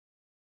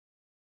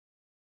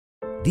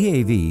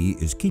DAV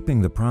is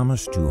keeping the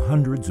promise to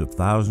hundreds of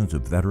thousands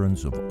of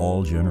veterans of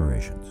all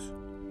generations.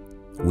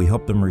 We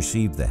help them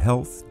receive the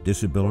health,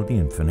 disability,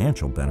 and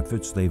financial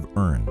benefits they've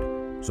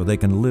earned so they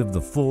can live the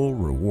full,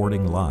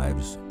 rewarding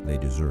lives they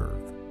deserve.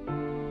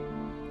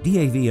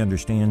 DAV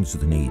understands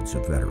the needs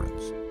of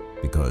veterans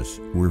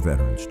because we're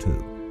veterans too.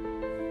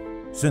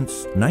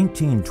 Since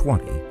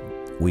 1920,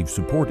 we've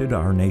supported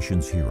our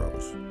nation's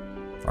heroes.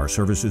 Our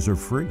services are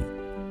free.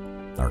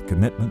 Our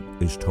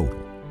commitment is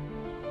total.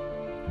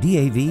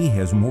 DAV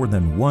has more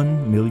than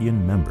 1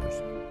 million members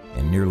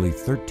and nearly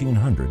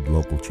 1,300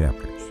 local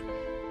chapters.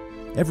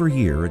 Every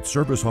year at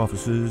service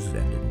offices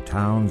and in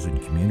towns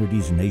and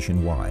communities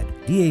nationwide,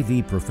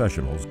 DAV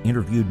professionals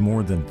interviewed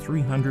more than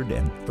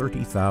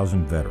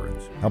 330,000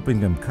 veterans, helping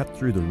them cut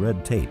through the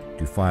red tape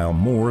to file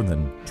more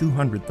than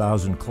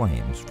 200,000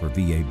 claims for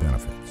VA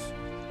benefits.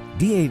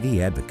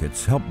 DAV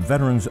advocates help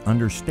veterans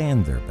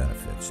understand their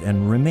benefits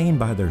and remain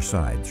by their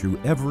side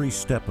through every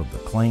step of the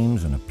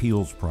claims and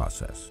appeals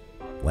process.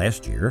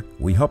 Last year,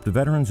 we helped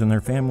veterans and their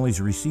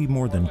families receive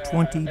more than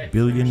 $20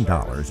 billion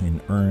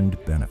in earned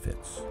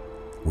benefits.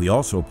 We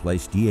also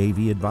placed DAV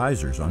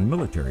advisors on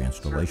military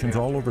installations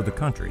all over the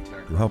country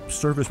to help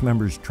service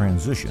members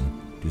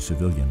transition to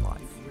civilian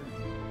life.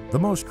 The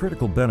most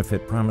critical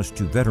benefit promised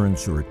to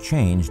veterans who are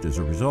changed as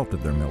a result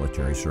of their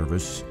military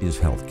service is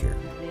health care.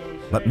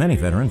 But many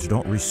veterans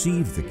don't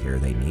receive the care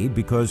they need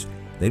because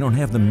they don't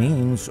have the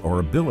means or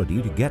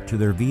ability to get to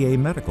their VA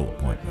medical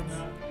appointments.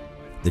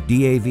 The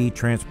DAV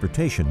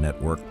Transportation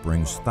Network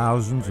brings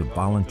thousands of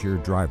volunteer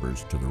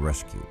drivers to the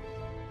rescue.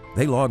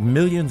 They log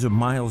millions of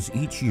miles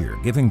each year,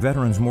 giving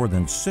veterans more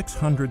than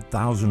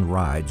 600,000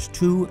 rides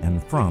to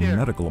and from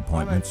medical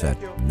appointments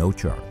at no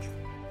charge.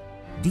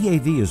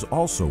 DAV is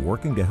also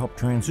working to help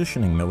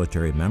transitioning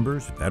military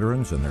members,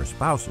 veterans, and their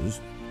spouses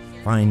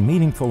find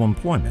meaningful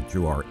employment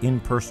through our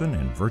in-person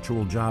and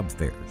virtual job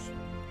fairs.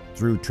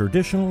 Through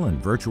traditional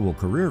and virtual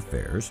career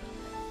fairs,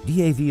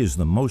 DAV is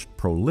the most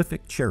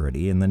prolific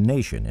charity in the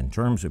nation in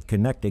terms of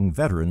connecting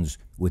veterans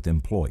with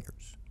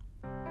employers.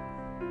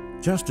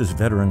 Just as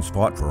veterans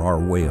fought for our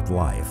way of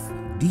life,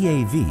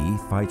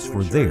 DAV fights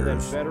for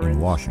theirs in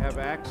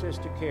Washington.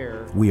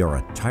 We are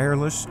a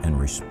tireless and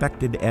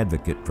respected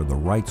advocate for the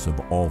rights of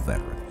all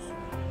veterans.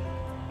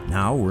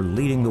 Now we're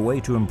leading the way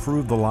to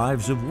improve the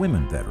lives of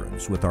women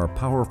veterans with our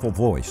powerful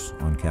voice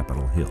on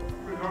Capitol Hill.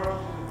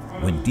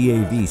 When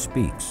DAV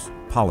speaks,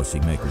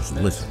 policymakers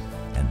listen,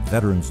 and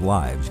veterans'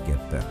 lives get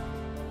better.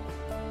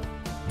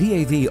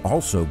 DAV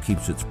also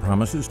keeps its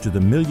promises to the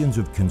millions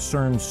of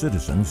concerned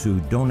citizens who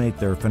donate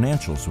their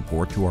financial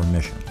support to our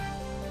mission.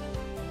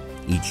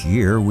 Each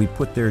year, we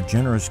put their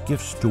generous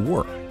gifts to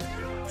work,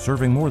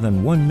 serving more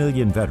than 1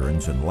 million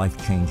veterans in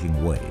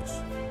life-changing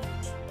ways,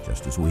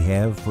 just as we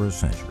have for a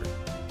century.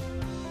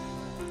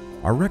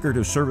 Our record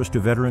of service to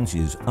veterans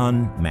is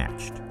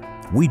unmatched.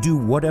 We do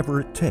whatever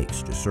it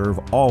takes to serve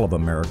all of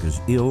America's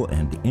ill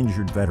and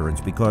injured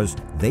veterans because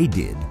they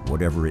did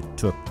whatever it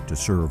took to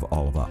serve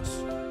all of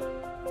us.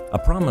 A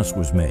promise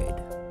was made,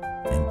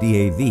 and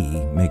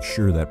DAV makes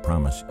sure that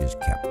promise is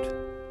kept.